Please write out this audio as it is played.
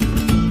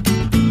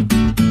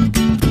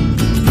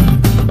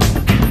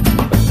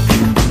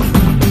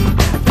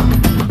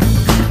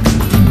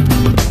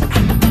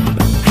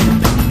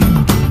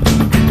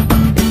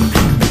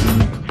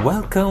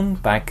welcome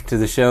back to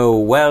the show.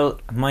 Well,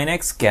 my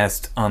next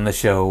guest on the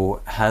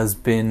show has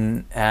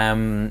been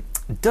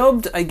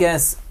dubbed, I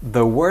guess,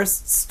 the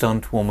worst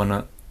stunt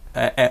woman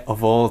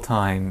of all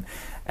time.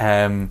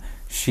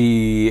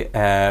 She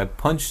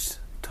punched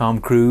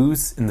Tom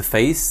Cruise in the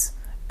face,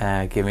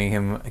 giving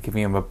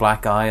him a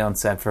black eye on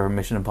set for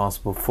Mission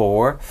Impossible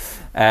 4.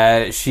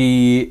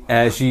 She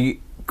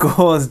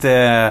caused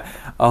a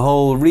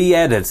whole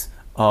re-edit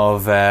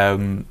of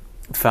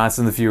Fast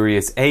and the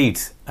Furious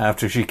 8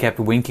 after she kept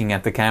winking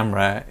at the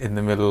camera in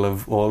the middle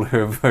of all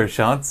of her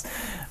shots,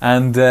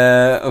 and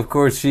of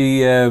course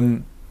she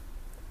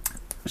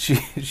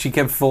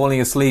kept falling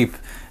asleep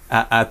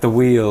at the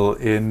wheel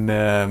in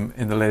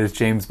the latest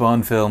James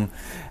Bond film.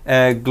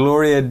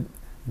 Gloria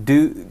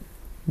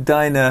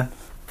Dinah,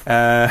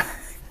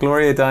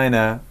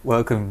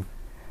 welcome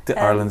to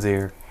Ireland's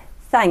Ear.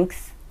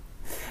 Thanks.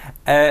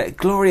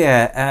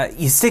 Gloria,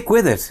 you stick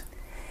with it.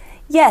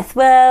 Yes,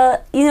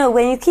 well,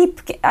 when you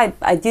keep...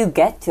 I do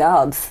get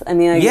jobs. I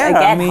mean, I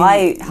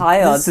get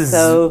high odds. This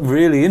is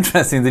really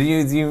interesting that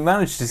you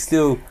managed to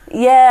still...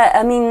 Yeah,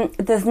 I mean,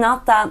 there's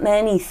not that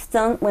many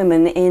stunt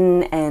women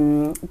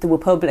in the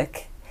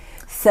Republic.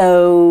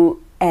 So,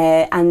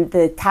 and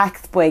the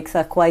tax breaks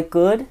are quite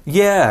good.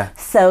 Yeah.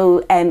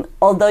 So,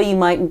 although you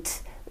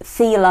mightn't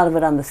see a lot of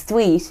it on the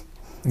street,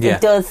 yeah,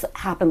 it does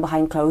happen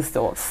behind closed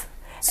doors.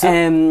 But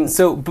were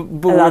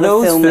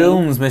those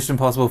films, Mission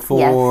Impossible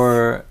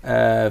 4,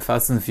 yes,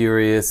 Fast and the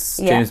Furious,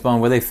 James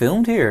Bond, were they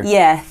filmed here?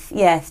 Yes,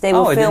 they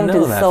were filmed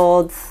in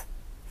Swords.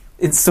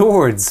 In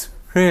Swords?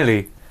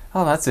 Really?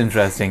 Oh, that's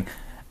interesting.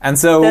 And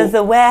so... There's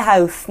a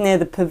warehouse near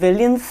the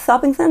Pavilions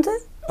shopping centre.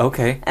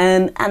 Okay.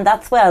 And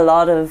that's where a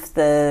lot of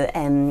the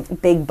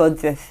big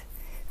budget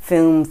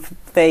films,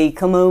 they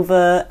come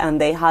over and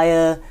they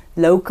hire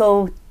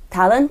local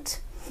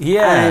talent.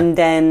 Yeah. And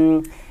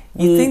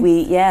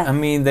I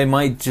mean, they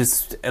might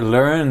just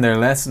learn their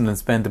lesson and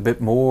spend a bit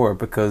more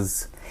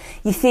because...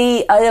 You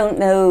see, I don't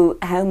know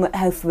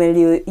how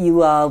familiar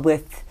you are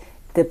with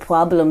the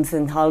problems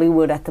in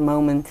Hollywood at the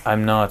moment.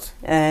 I'm not.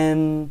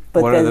 But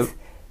there's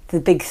the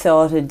big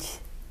shortages.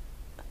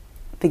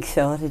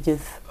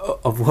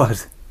 Of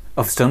what?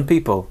 Of stunt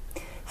people?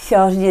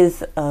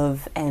 Shortages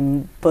of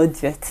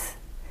budgets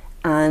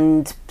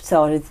and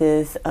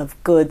shortages of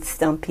good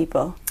stunt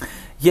people.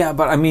 Yeah,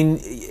 but I mean,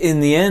 in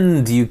the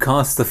end, you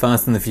cost the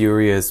Fast and the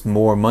Furious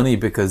more money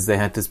because they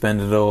had to spend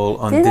it all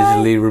on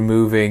digitally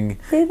removing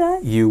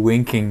you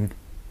winking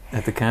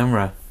at the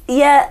camera.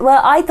 Yeah,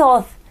 well, I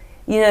thought,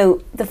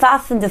 the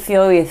Fast and the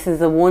Furious is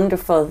a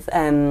wonderful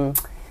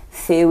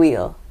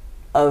serial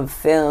of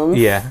films.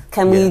 Yeah.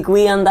 Can we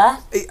agree on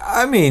that?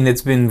 I mean,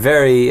 it's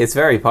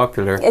very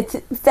popular. It's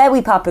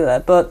very popular,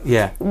 but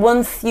yeah,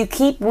 once you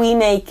keep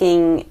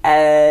remaking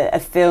a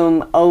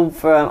film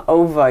over and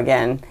over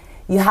again,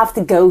 you have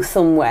to go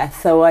somewhere.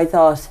 So I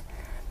thought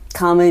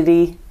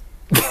comedy.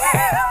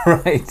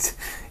 Right.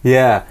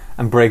 Yeah,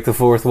 and break the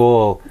fourth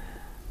wall.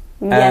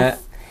 Yes.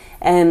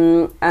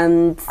 And I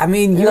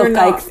mean,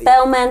 I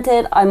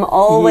experimented. I'm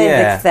always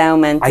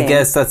experimenting. I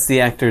guess that's the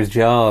actor's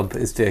job,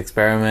 is to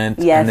experiment,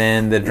 and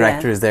then the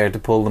director is there to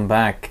pull them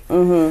back.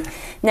 Mm-hmm.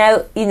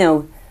 Now,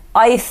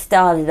 I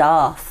started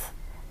off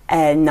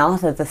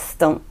not as a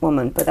stunt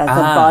woman, but as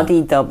a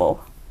body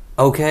double.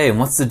 Okay, and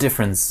what's the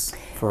difference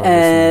for our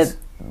listeners?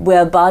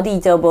 Well, body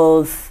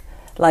doubles,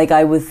 like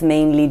I was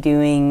mainly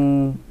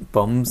doing...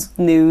 Bums?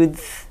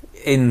 Nudes.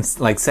 In,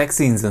 like, sex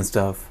scenes and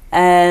stuff?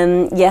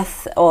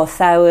 Yes, or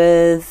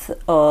showers,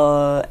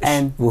 or...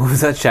 what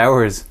was that,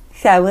 showers?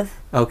 Showers.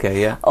 Okay,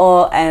 yeah.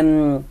 Or,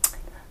 Game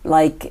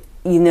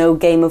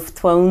of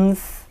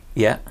Thrones.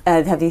 Yeah.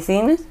 Have you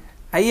seen it?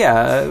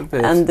 Yeah, a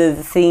bit. And there's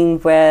a scene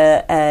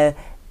where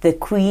the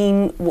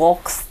Queen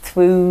walks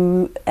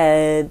through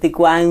the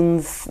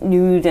grounds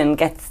nude and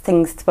gets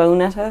things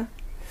thrown at her.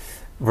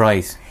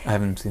 Right, I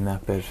haven't seen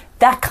that bit.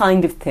 That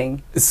kind of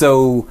thing.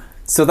 So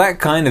that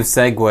kind of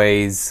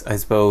segues, I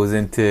suppose,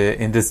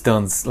 into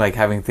stunts, like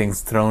having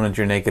things thrown at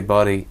your naked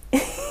body.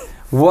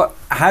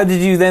 How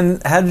did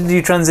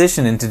you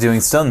transition into doing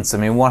stunts? I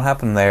mean, what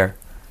happened there?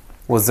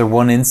 Was there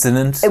one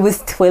incident? It was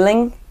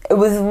thrilling. It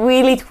was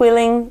really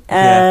thrilling.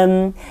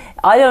 I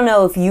don't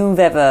know if you've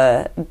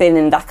ever been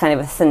in that kind of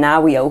a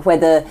scenario,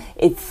 whether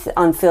it's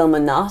on film or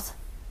not.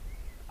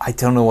 I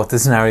don't know what the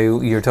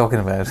scenario you're talking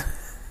about.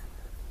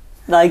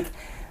 Like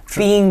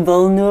being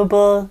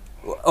vulnerable.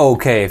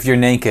 Okay, if you're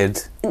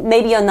naked.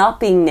 Maybe you're not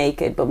being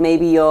naked, but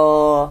maybe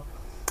you're...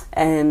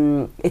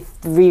 it's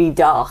really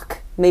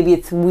dark. Maybe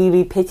it's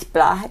really pitch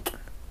black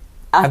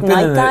at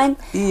night time,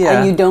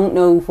 and you don't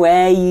know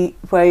where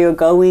you're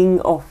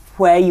going or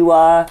where you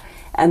are,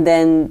 and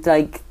then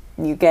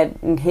you get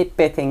hit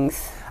by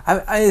things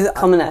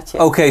coming at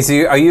you. Okay, so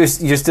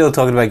you're still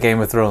talking about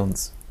Game of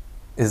Thrones?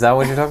 Is that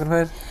what you're talking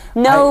about?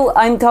 No,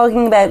 I'm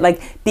talking about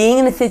being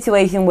in a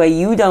situation where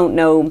you don't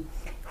know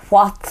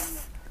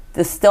what's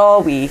the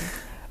story.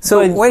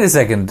 So wait a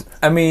second.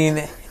 I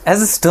mean,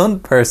 as a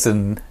stunt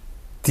person,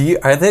 Do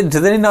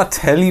they not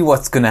tell you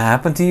what's going to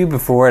happen to you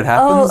before it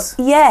happens?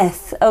 Oh,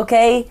 yes,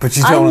 okay. But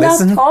you don't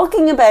listen? I'm not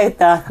talking about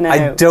that now.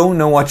 I don't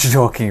know what you're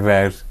talking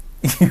about.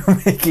 You're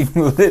making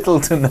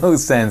little to no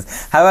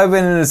sense. Have I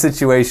been in a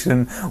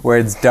situation where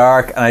it's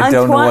dark and I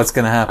don't know what's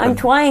going to happen? I'm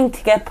trying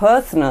to get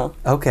personal.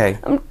 Okay.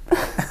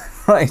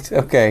 Right,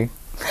 okay.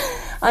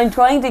 I'm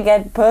trying to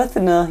get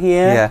personal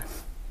here. Yeah.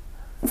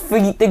 For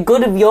the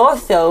good of your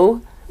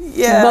show.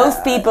 Yeah.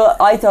 Most people,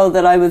 I told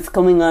that I was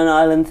coming on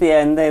Ireland's Ear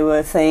and they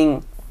were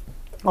saying,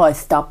 oh, I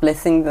stopped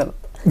listening to them.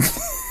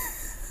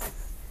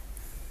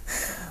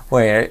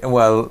 Wait,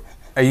 well,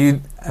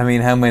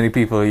 how many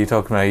people are you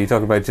talking about? Are you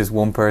talking about just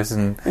one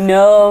person?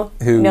 No,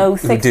 who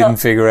didn't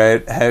figure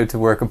out how to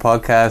work a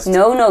podcast?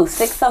 No,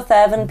 6 or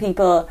 7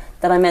 people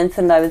that I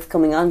mentioned I was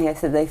coming on here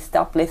said they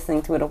stopped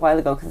listening to it a while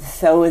ago because the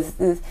show is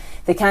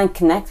they can't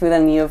connect with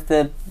any of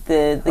the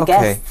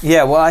guests.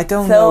 Yeah, well, I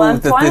don't know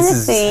that this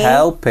is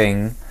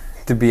helping,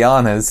 to be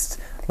honest.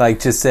 Like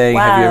just saying,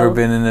 Have you ever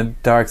been in a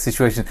dark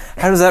situation?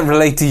 How does that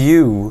relate to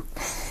you?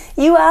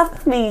 You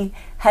asked me,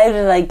 how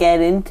did I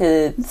get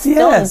into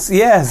stunts?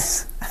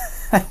 Yes.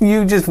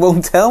 You just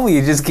won't tell me.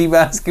 You just keep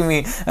asking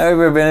me, have I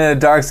ever been in a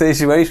dark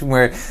situation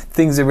where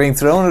things are being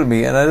thrown at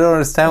me? And I don't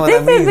understand what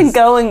that means. This isn't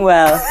going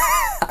well.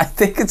 I don't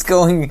think it's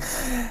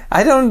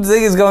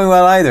going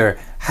well either.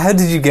 How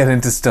did you get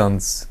into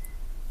stunts?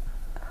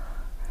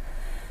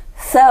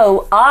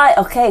 So,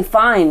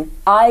 fine.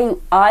 I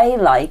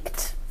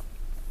liked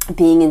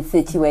being in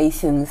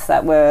situations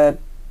that were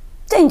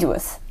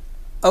dangerous.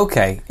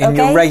 Okay, in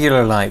your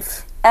regular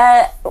life.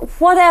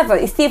 Whatever.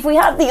 You see, if we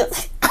had the other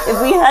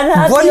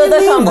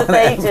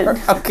conversation,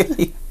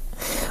 okay.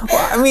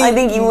 Well, I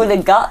think you would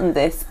have gotten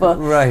this, but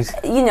right.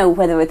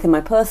 Whether it's in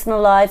my personal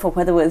life or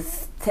whether it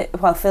was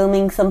while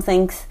filming some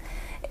things,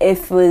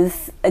 if it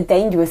was a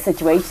dangerous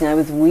situation, I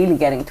was really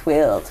getting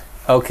twirled.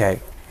 Okay.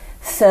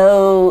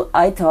 So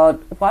I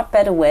thought, what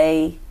better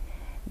way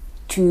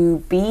to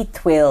be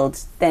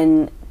twirled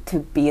than to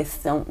be a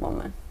stunt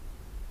woman?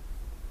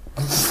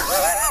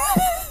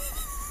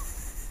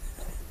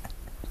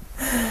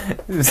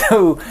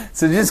 So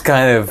just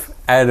kind of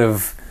out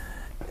of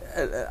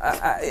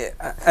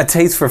a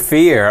taste for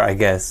fear, I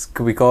guess.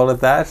 Could we call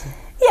it that?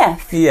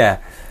 Yes. Yeah.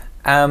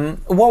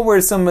 What were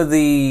some of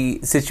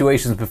the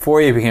situations before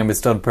you became a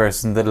stunt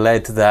person that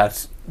led to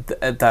that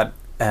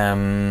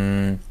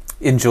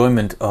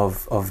enjoyment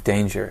of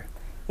danger?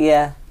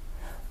 Yeah.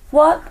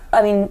 What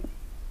kind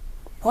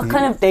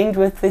of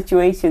dangerous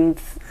situations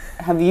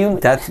have you...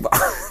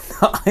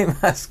 I'm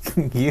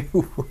asking you.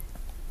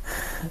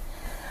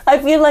 I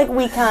feel like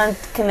we can't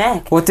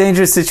connect. What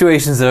dangerous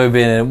situations have I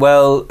been in?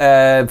 Well,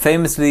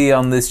 famously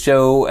on this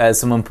show,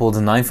 someone pulled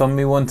a knife on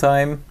me one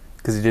time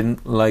because he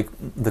didn't like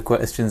the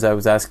questions I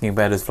was asking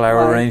about his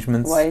flower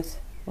arrangements.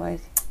 Right.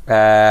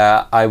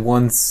 I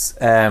once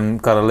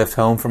got a lift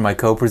home from my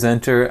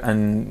co-presenter,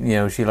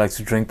 and she likes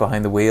to drink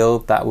behind the wheel.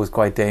 That was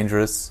quite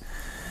dangerous.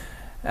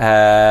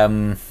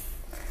 Yeah,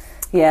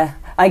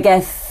 I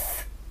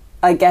guess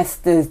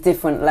there's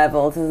different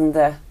levels, isn't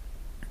there?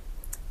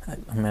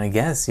 I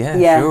guess,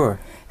 yeah, sure.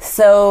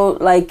 So,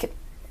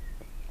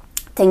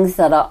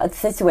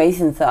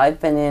 situations that I've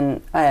been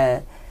in,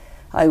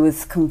 I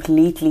was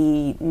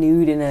completely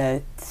nude in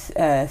a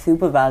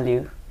Super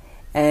Value.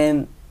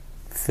 No,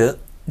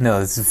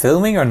 this is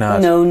filming or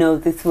not? No,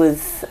 this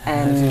was...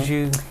 How did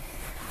you...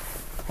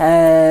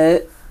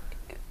 I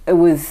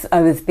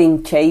was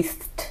being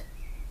chased.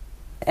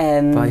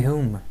 By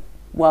whom?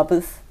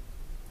 Wobbers.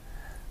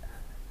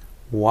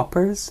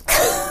 Whoppers?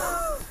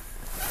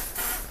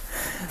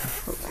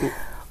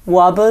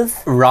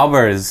 Wobbers.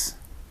 Robbers.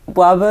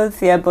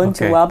 Wobbers, yeah, a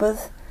bunch of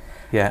wobbers.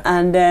 Yeah.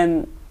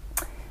 And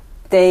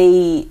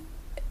they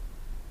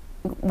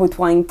were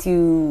trying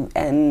to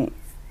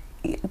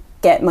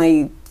get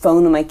my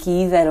phone and my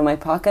keys out of my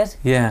pocket.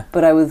 Yeah.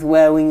 But I was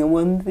wearing a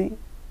onesie.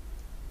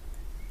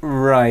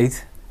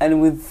 Right. And it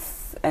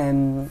was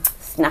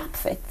snap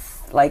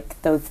fits,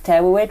 like those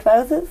tearaway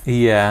trousers.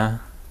 Yeah.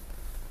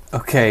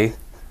 Okay.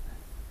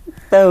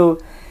 So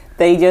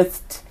they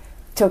just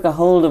took a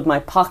hold of my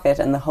pocket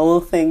and the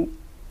whole thing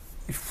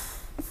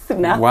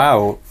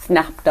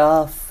snapped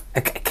off.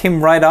 It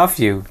came right off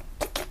you.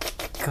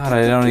 God,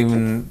 that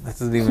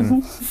doesn't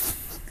even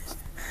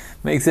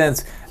make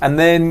sense. And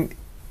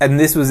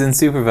this was in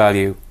Super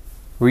Value.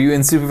 Were you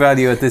in Super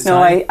Value at this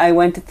time? No, I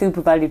went to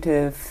Super Value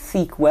to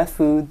seek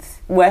refuge.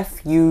 Right.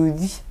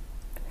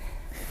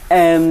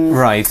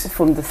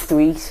 From the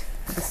street.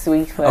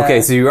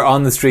 Okay, so you were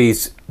on the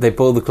street, they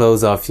pulled the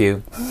clothes off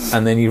you,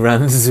 and then you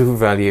ran into Super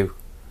Value.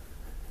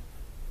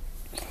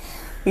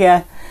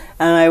 Yeah,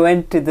 and I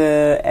went to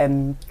the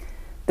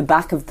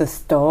back of the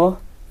store.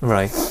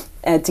 Right.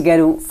 To get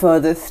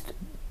furthest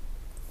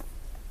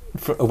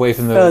away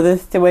from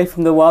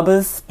the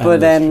wobbers. But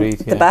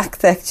the back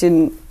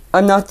section,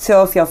 I'm not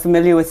sure if you're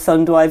familiar with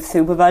Sundrive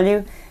Super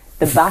Value.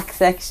 The back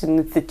section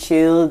is the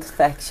chilled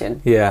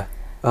section. Yeah.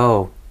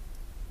 Oh,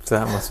 so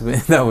that must have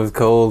been that was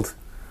cold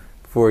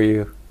for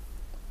you.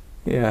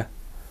 Yeah.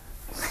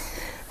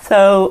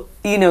 So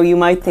you know, you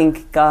might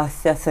think, gosh,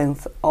 that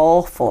sounds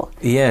awful.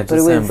 Yeah, it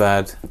does sound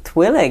bad.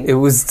 Thrilling. It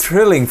was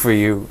thrilling for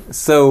you.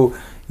 So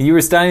you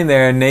were standing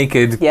there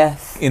naked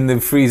in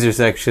the freezer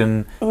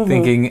section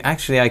thinking,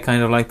 actually, I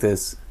kind of like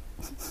this.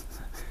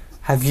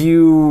 Have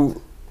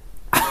you...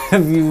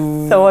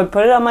 So I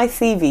put it on my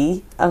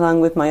CV along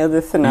with my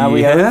other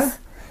scenarios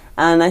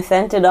and I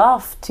sent it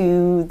off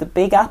to the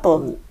Big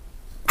Apple.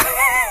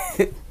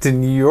 To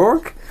New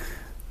York?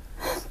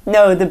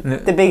 No,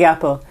 the Big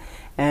Apple.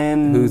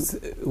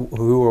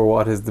 Who or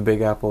what is the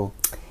Big Apple?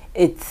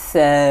 It's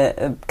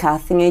a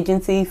casting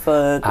agency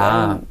for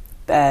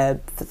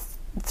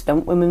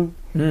Stunt Woman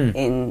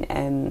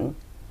in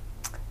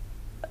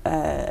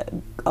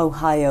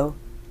Ohio.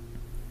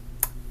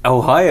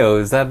 Ohio,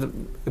 is that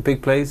a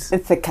big place?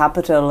 It's the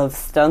capital of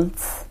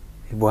stunts.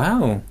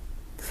 Wow.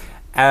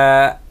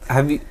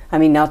 Have you... I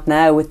mean, not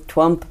now with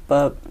Trump,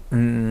 but...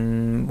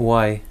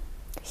 why?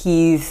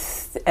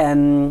 He's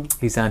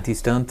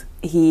anti-stunt?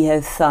 He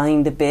has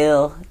signed a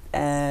bill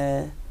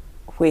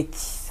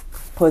which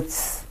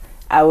puts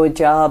our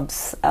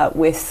jobs at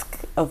risk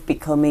of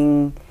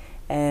becoming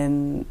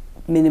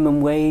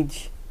minimum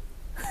wage.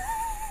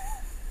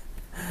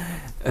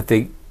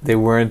 They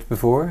weren't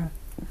before?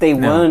 They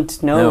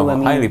weren't, no. I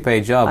mean, highly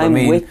paid job. I'm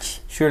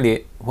witch.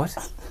 Surely... What?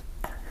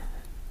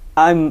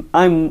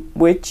 I'm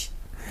witch.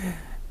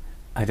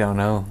 I don't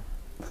know.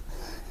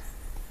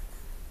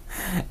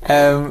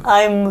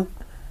 I'm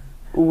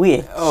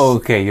witch.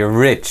 Okay, you're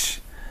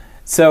rich.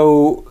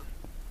 So,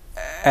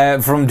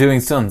 from doing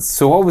stunts.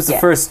 So what was the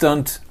first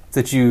stunt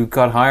that you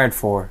got hired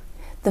for?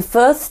 The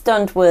first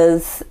stunt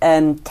was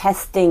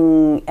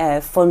testing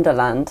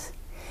Funderland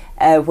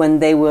when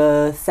they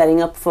were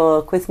setting up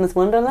for Christmas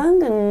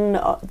Wonderland in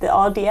the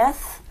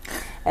RDS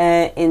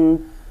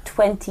in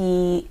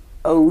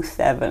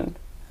 2007.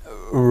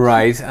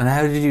 Right, and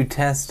how did you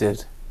test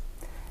it?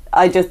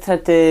 I just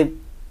had to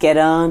get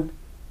on,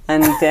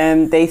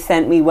 and they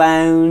sent me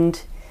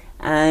round,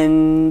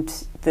 and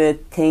the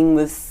thing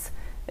it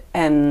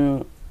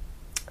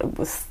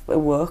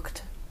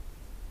worked.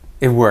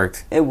 It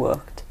worked. It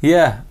worked.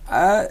 Yeah,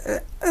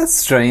 that's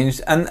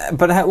strange.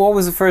 But what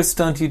was the first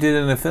stunt you did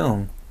in a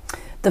film?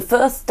 The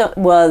first stunt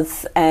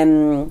was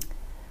Notting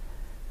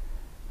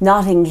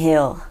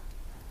Hill.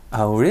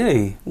 Oh,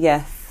 really?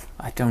 Yes.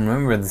 I don't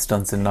remember the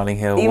stunts in Notting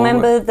Hill. Do you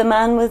remember the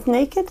man was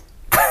naked?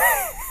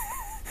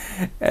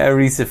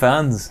 Risa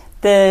Fans.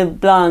 The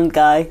blonde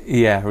guy.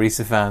 Yeah,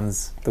 Risa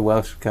Fans, the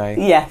Welsh guy.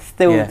 Yes,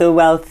 the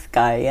Welsh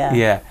guy, yeah.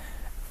 Yeah.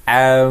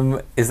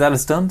 Is that a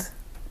stunt?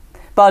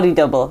 Body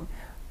double.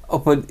 Oh,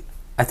 but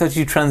I thought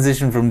you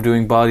transitioned from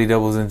doing body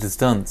doubles into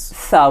stunts.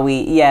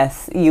 Sorry,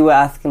 yes, you were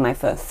asking my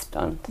first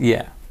stunt.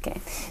 Yeah.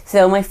 Okay.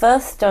 So my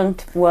first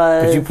stunt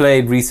was... But you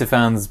played Risa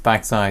Fans'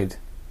 backside.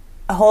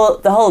 The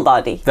whole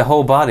body. The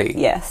whole body?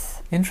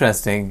 Yes.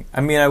 Interesting.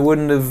 I mean, I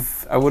wouldn't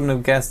have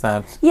guessed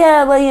that.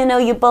 Yeah, well, you know,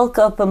 you bulk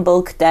up and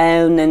bulk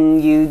down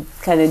and you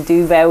kind of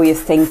do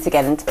various things to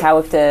get into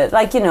character.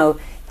 Like, you know,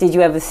 did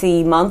you ever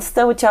see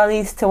Monster with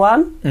Charlize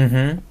Theron?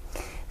 Mm-hmm.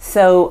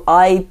 So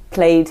I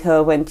played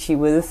her when she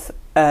was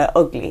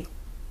ugly.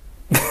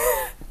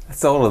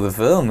 That's all of the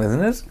film,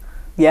 isn't it?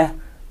 Yeah.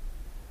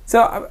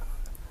 So,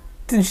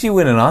 didn't she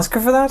win an Oscar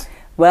for that?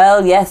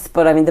 Well, yes,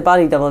 but I mean, the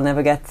body double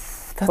never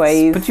gets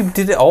praise. But you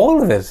did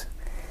all of it.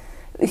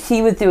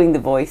 She was doing the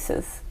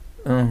voices.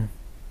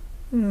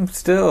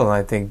 Still,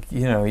 I think,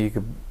 you know,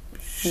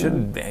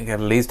 should get at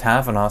least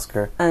half an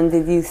Oscar. And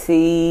did you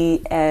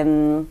see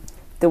the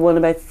one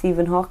about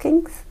Stephen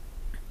Hawking?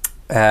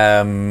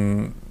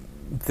 The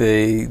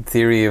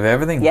Theory of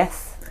Everything?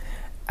 Yes.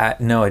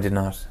 No, I did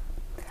not.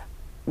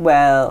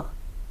 Well,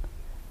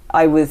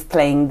 I was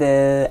playing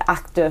the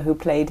actor who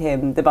played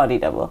him, the body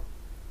double.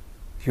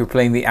 You were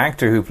playing the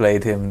actor who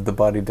played him, the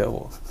body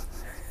double.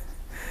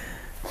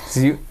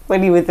 So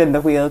when he was in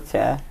the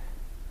wheelchair.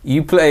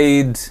 You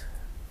played...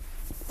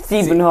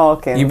 Stephen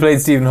Hawking. You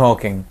played Stephen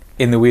Hawking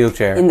in the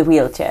wheelchair? In the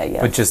wheelchair, yes.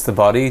 But just the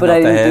body, but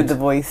not the head? But I didn't do the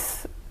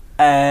voice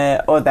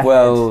or the head.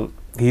 Well,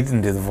 he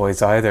didn't do the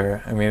voice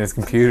either. I mean, it's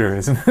computer,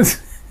 isn't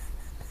it?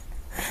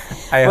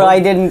 I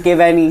didn't give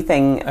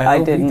anything. I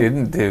hope he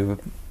didn't do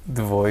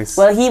the voice.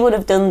 Well, he would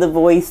have done the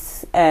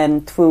voice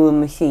through a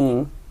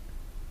machine.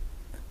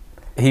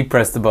 He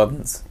pressed the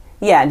buttons.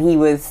 Yeah, and he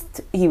was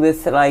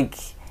like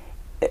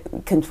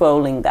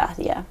controlling that.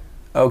 Yeah.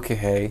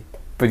 Okay,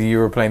 but you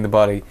were playing the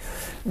body,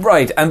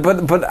 right? And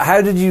but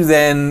how did you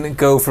then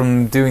go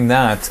from doing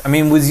that? I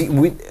mean,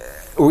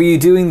 were you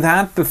doing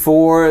that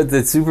before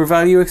the Super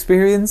Value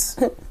experience,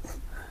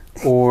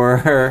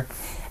 or?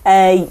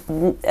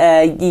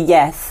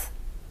 Yes.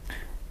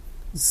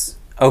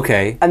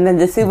 Okay. And then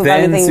the Super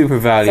Value thing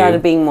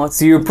started being more.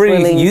 So you were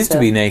pretty used to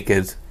be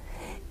naked.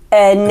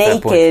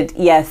 Naked,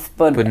 yes,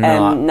 but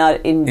not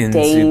in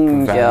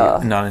danger.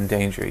 Not in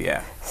danger,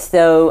 yeah.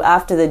 So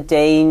after the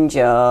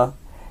danger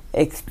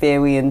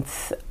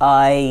experience,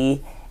 I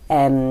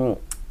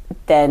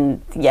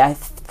then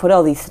put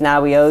all these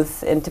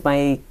scenarios into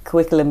my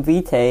curriculum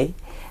vitae,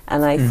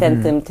 and I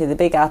sent them to the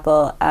Big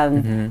Apple,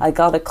 and I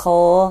got a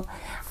call,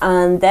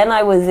 And then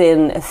I was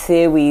in a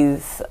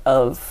series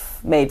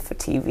of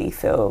made-for-TV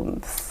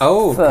films.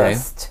 Oh, okay.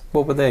 First.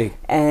 What were they?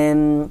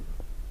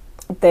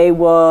 They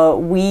were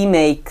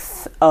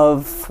remakes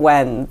of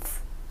Friends.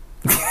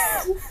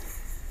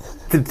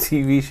 The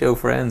TV show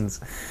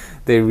Friends.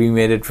 They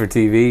remade it for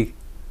TV.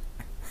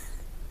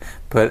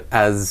 But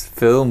as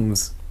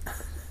films.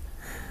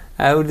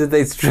 How did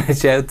they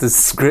stretch out the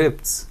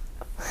scripts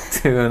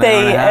to an hour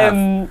and a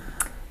half?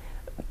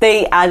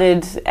 They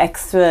added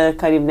extra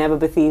kind of never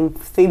before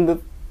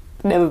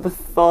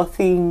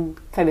seen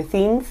kind of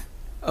scenes.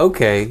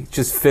 Okay,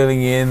 just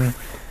filling in,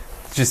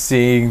 just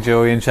seeing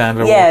Joey and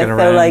Chandler walking around.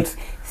 Yeah, so like,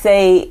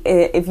 say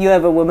if you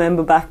ever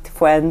remember back to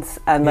Friends,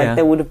 and like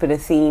there would have been a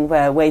scene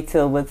where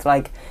Rachel was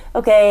like,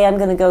 "Okay, I'm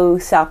gonna go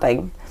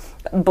shopping,"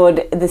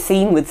 but the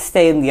scene would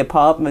stay in the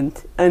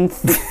apartment and.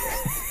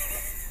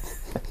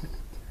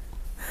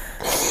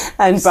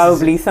 And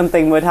probably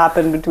something would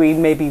happen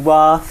between maybe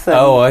Ross and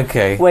Rachel.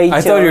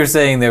 I thought you were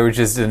saying they were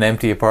just an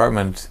empty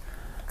apartment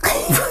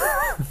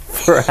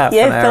for half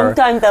an hour.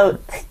 Sometimes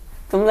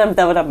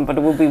that would happen, but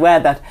it would be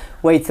rare that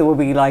Rachel would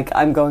be like,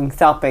 "I'm going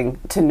shopping,"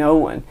 to no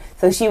one.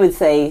 So she would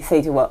say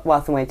to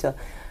Ross and Rachel,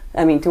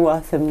 to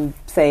Ross and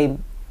say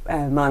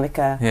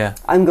Monica,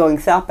 "I'm going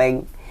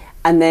shopping,"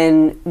 and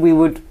then we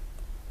would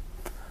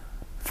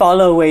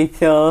follow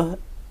Rachel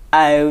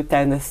out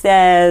down the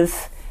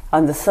stairs,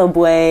 on the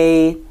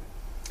subway,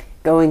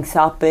 going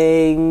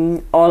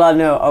shopping, all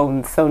on our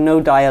own, so no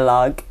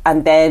dialogue.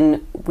 And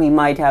then we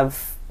might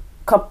have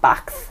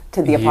cutbacks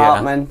to the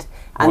apartment,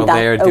 and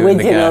that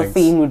original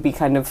scene would be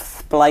kind of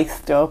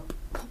spliced up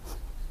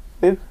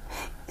with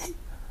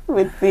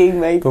being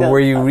made. But were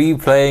you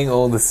replaying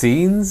all the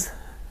scenes?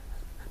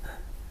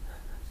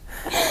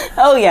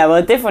 Oh yeah,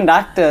 well, different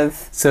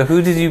actors. So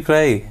who did you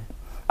play?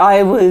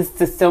 I was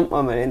the Stunt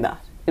Woman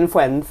in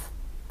Friends.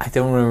 I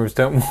don't remember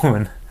Stunt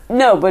Woman.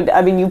 No, but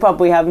you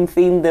probably haven't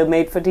seen the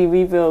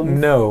made-for-TV film.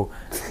 No,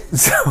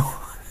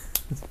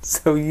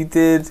 so you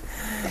did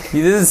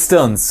the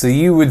stunts. So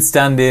you would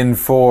stand in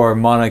for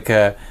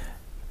Monica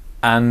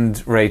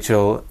and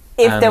Rachel.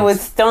 If there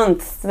was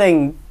stunts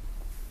thing,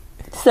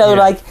 so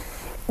like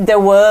there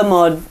were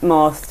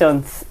more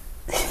stunts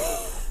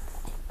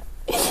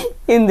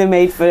in the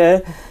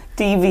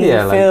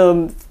made-for-TV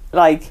films.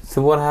 Like,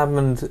 so what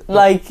happened?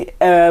 Like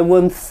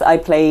once I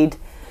played.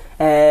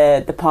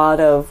 The part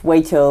of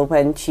Rachel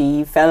when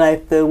she fell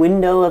out the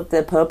window of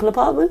the purple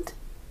apartment.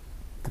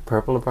 The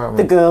purple apartment?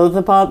 The girls'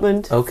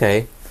 apartment.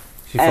 Okay.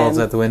 She falls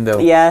out the window.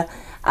 Yeah.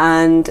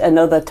 And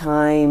another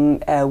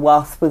time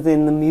Ross was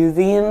in the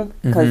museum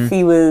because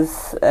he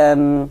was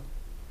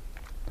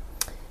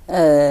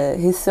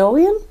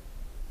historian.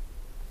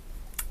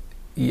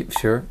 Yep,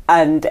 sure.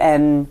 And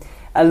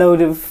a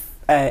load of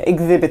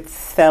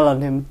exhibits fell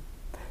on him.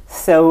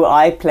 So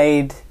I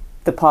played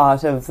the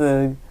part of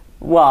the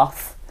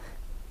Ross.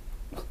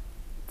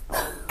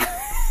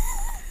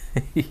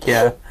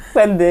 Yeah.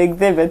 When the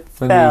exhibits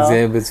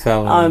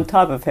fell on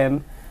top of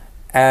him.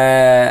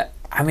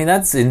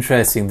 That's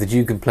interesting that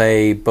you could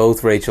play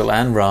both Rachel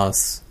and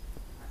Ross.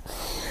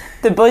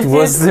 There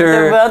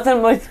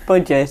wasn't much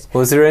budget.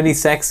 Was there any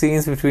sex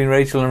scenes between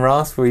Rachel and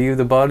Ross? Were you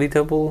the body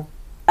double?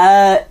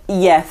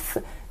 Yes.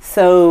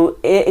 So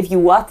if you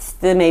watch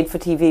the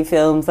made-for-TV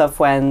films of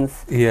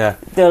Friends,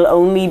 there'll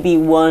only be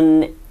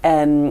one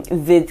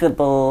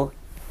visible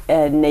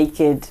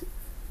naked.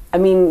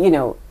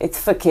 It's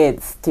for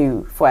kids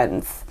too,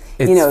 Friends.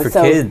 It's for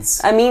kids.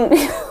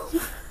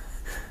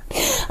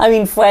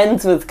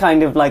 Friends was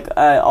kind of like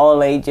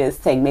all ages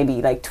thing,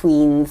 maybe like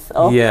tweens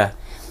up. Yeah,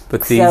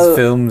 but these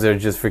films are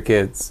just for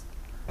kids.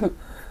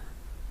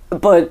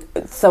 But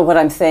so what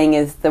I'm saying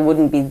is there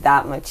wouldn't be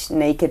that much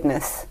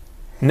nakedness.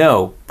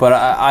 No, but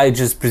I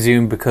just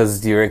presume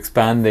because you're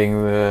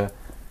expanding the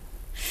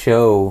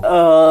show.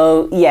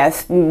 Oh,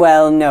 yes.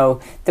 Well, no,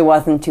 there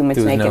wasn't too much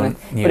nakedness.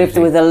 But if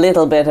there was a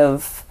little bit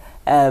of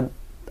bottom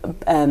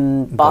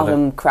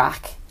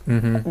crack,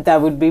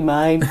 that would be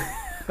mine.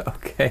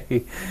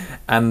 Okay.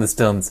 And the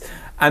stunts.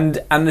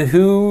 And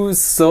who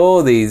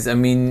saw these?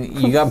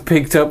 You got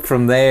picked up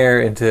from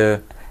there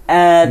into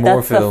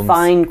more films. That's a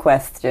fine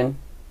question.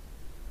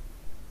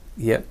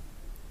 Yep.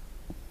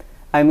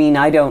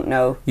 I don't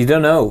know. You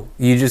don't know.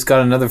 You just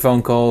got another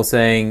phone call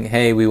saying,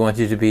 "Hey, we want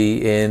you to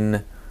be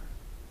in."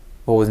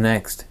 What was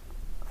next?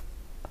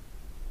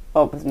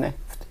 What was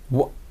next?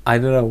 I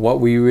don't know. What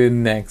were you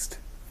in next?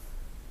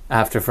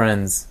 After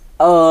Friends.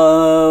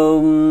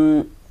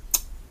 Bananas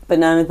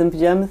and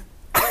Pajamas.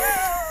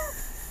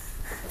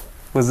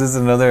 Was this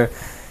another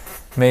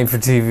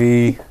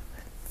made-for-TV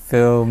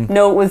film?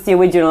 No, it was the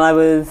original. I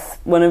was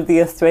one of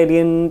the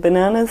Australian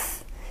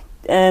bananas.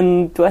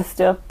 Dressed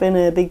up in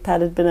a big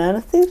padded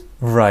banana suit.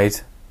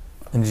 Right.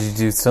 And did you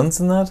do stunts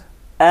in that?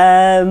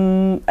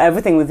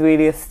 Everything was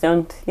really a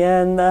stunt,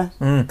 and that.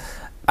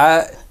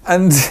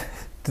 And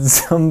did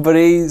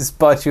somebody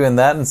spot you in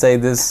that and say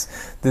this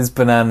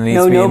banana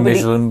needs to be in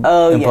Mission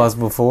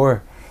Impossible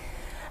 4?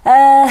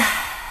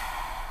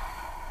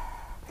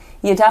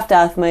 You'd have to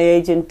ask my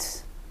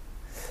agent.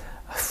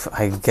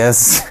 I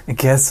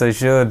guess I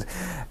should.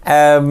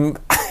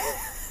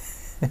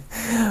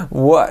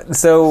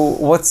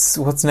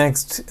 What's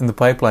next in the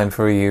pipeline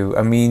for you?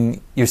 I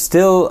mean, are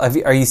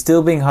you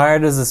still being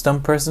hired as a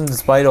stunt person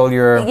despite all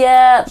your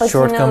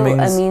shortcomings?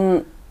 I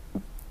mean,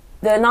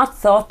 they're not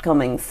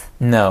shortcomings.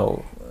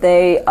 No,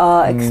 they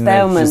are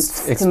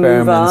experiments to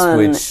move on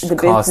which the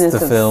cost the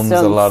films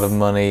stunts. A lot of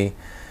money.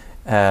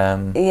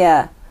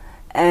 They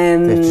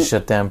had to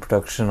shut down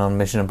production on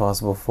Mission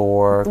Impossible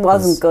 4. It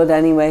wasn't good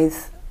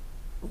anyways.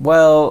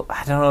 Well,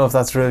 I don't know if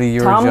that's really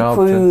your job. Tom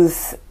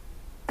Cruise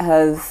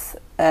has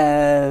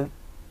a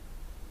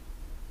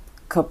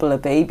couple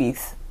of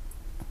babies.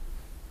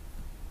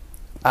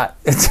 I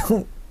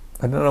don't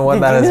know what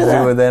that has to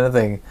do with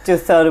anything.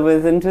 Just thought it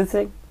was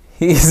interesting.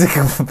 He's a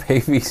couple of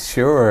babies,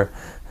 sure.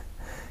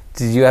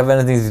 Did you have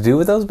anything to do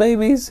with those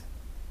babies?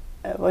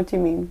 What do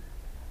you mean?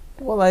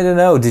 Well, I don't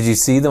know. Did you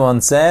see them on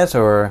set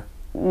or?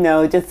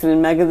 No, just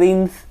in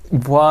magazines.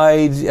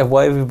 Why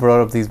have you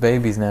brought up these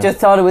babies now? Just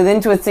thought it was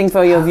interesting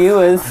for your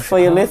viewers, for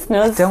your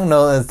listeners. I don't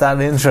know that it's that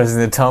interesting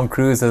that Tom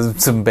Cruise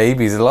has some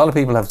babies. A lot of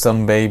people have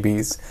some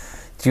babies.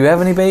 Do you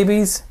have any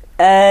babies?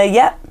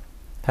 Yeah.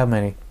 How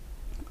many?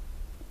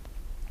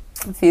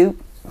 A few.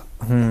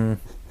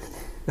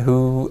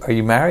 Who are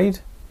you married?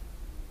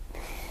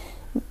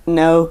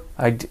 No.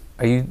 Are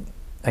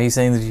you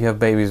saying that you have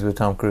babies with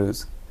Tom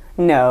Cruise?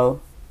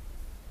 No.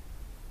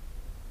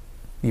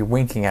 You're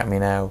winking at me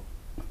now.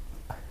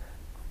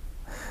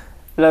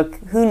 Look,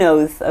 who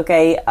knows?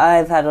 Okay,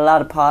 I've had a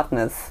lot of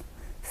partners,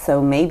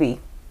 so maybe.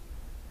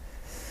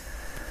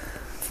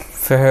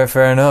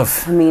 Fair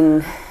enough. I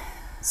mean,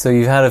 so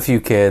you've had a few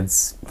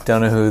kids.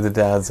 Don't know who the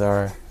dads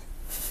are.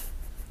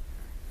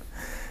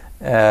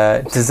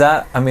 Does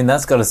that? I mean,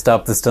 that's got to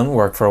stop the stunt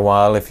work for a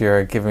while. If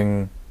you're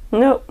giving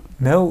no,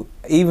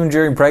 even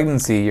during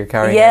pregnancy, you're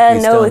carrying out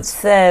these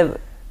stunts.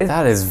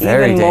 That is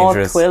very even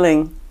dangerous. More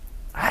twilling.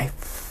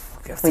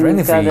 It's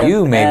thrilling for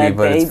you, maybe,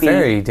 but it's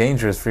very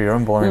dangerous for your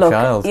unborn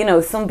child. You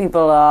know, some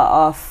people are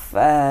off.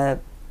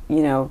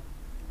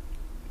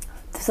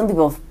 Some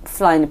people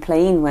fly in a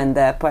plane when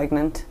they're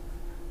pregnant.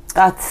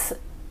 That's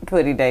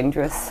pretty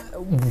dangerous.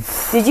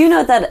 Did you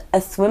know that a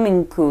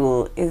swimming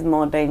pool is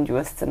more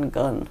dangerous than a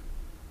gun?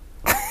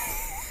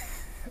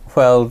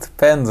 Well, it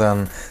depends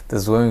on the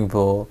swimming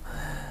pool.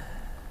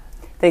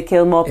 They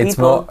kill more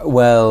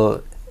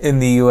people. In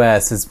the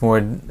US,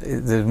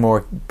 there's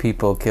more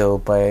people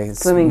killed by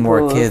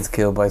kids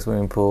killed by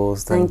swimming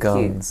pools than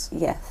guns.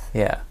 Yes.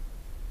 Yeah.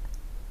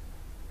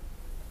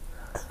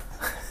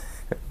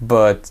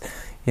 But,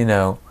 you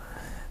know.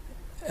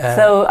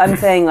 So I'm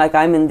saying, like,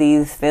 I'm in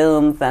these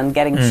films and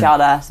getting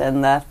shot at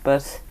and that,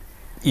 but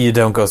you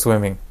don't go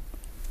swimming.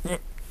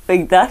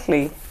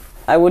 Exactly.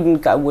 I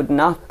would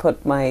not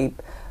put my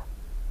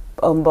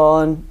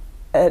unborn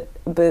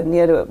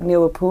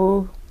near a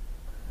pool.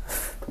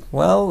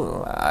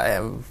 Well,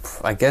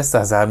 I guess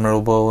that's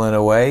admirable in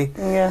a way.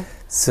 Yeah.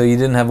 So you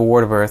didn't have a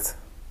water birth?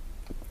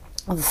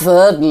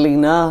 Certainly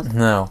not.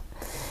 No.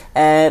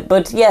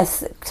 But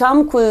yes,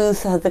 Tom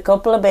Cruise has a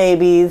couple of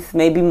babies,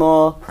 maybe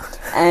more.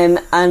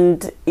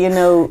 And, you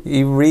know...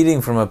 You're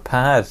reading from a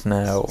pad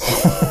now.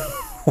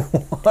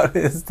 What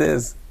is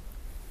this?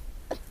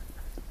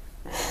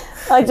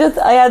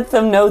 I had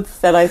some notes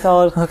that I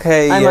thought...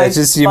 Okay,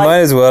 you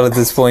might as well at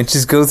this point.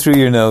 Just go through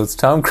your notes.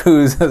 Tom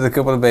Cruise has a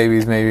couple of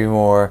babies, maybe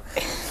more.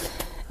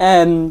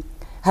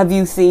 Have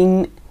you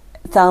seen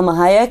Salma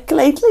Hayek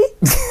lately?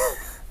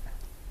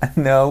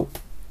 No.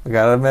 I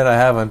gotta admit I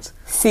haven't.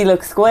 She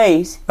looks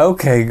great.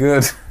 Okay,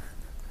 good.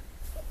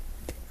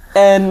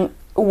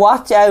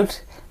 Watch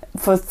out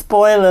for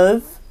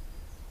spoilers.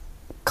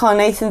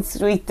 Coronation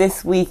Street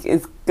this week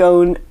is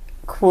going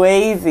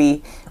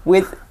crazy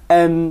with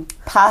Phil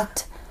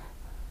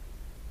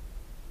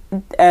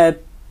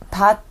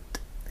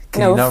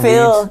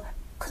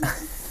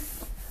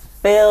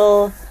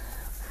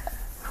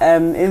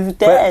is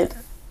dead.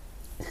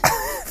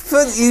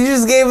 But you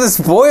just gave a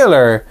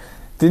spoiler,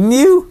 didn't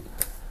you?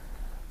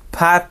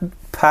 Phil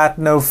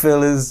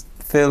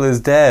is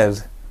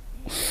dead.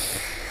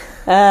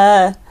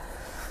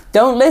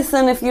 Don't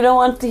listen if you don't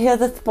want to hear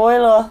the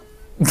spoiler.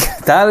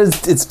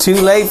 It's too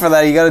late for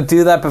that. You got to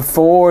do that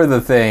before the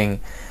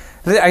thing.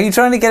 Are you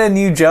trying to get a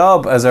new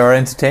job as our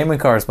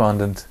entertainment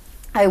correspondent?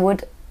 I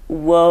would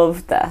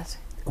love that.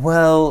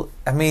 Well,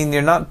 I mean,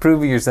 you're not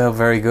proving yourself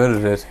very good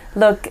at it.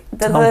 Look,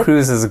 Tom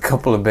Cruise has a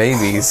couple of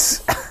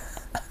babies.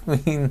 I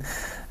mean,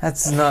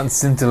 that's not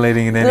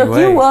scintillating in any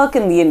way. You work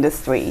in the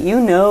industry. You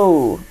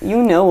know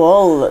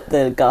all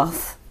the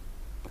goss.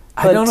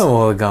 I don't know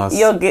all the goss.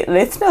 Your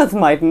listeners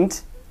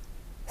mightn't.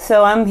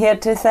 So I'm here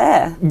to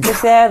say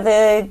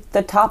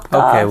the top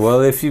goss. Okay,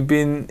 well, if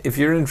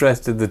you're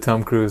interested that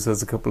Tom Cruise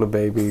has a couple of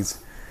babies,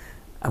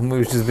 and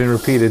which has been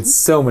repeated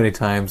so many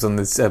times on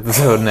this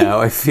episode now,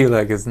 I feel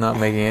like it's not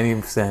making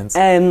any sense.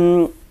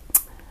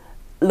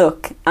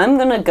 Look, I'm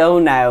gonna go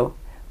now,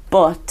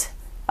 but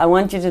I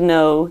want you to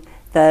know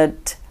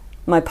that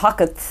my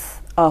pockets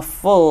are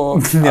full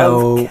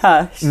of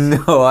cash.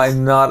 No,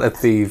 I'm not a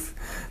thief.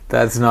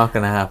 That's not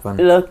going to happen.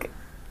 Look,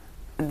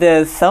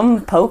 there's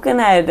some poking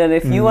out, and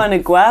if you want to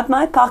grab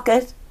my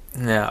pocket,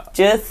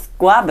 just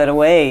grab it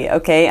away,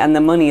 okay? And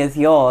the money is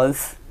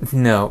yours.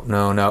 No.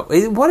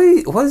 What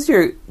is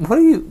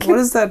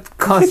that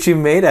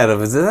costume made out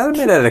of? Is that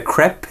made out of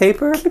crepe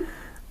paper?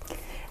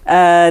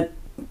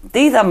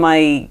 These are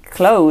my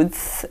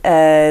clothes.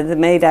 They're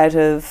made out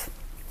of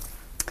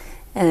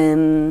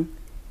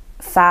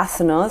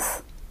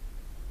fasteners.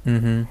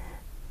 Mm-hmm.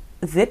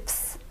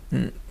 Zips.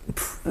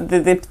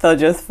 The zips are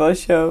just for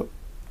show.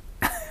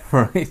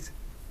 Right.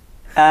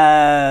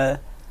 I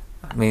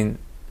mean,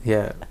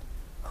 yeah.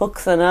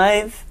 Hooks and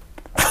eyes.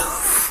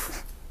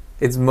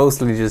 It's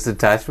mostly just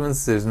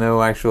attachments. There's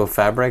no actual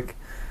fabric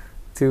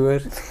to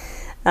it.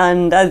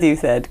 And as you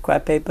said,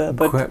 crepe paper.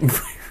 But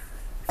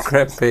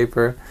crepe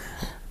paper.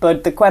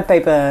 But the crepe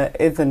paper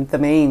isn't the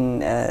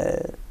main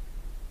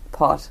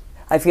pot.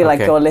 I feel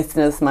like your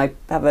listeners might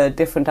have a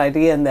different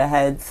idea in their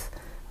heads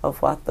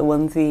of what the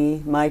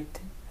onesie might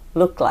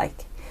look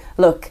like.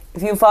 Look,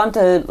 if you want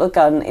to look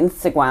on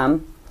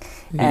Instagram,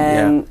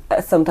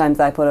 sometimes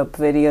I put up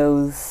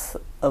videos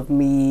of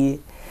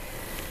me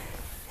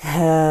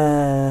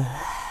in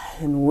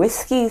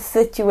whiskey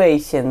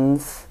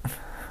situations.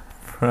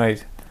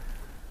 Right.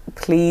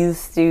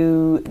 Please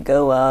do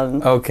go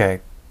on.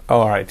 Okay.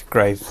 All right.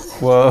 Great.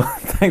 Well,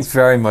 thanks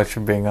very much for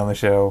being on the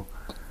show.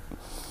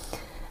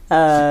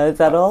 Is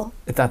that all?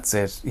 That's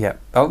it. Yeah.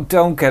 Oh,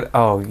 don't get.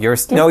 Oh, you're.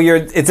 No, you're.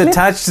 It's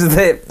attached to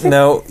the.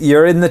 No,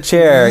 you're in the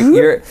chair.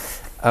 You're.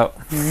 Oh.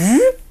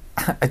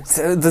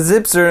 The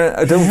zips are.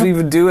 I don't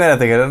even do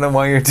anything. I don't know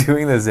why you're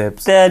doing the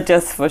zips. They're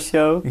just for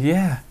show.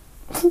 Yeah.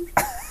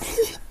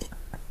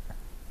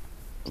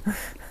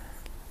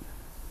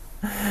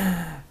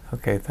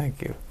 Okay.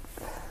 Thank you.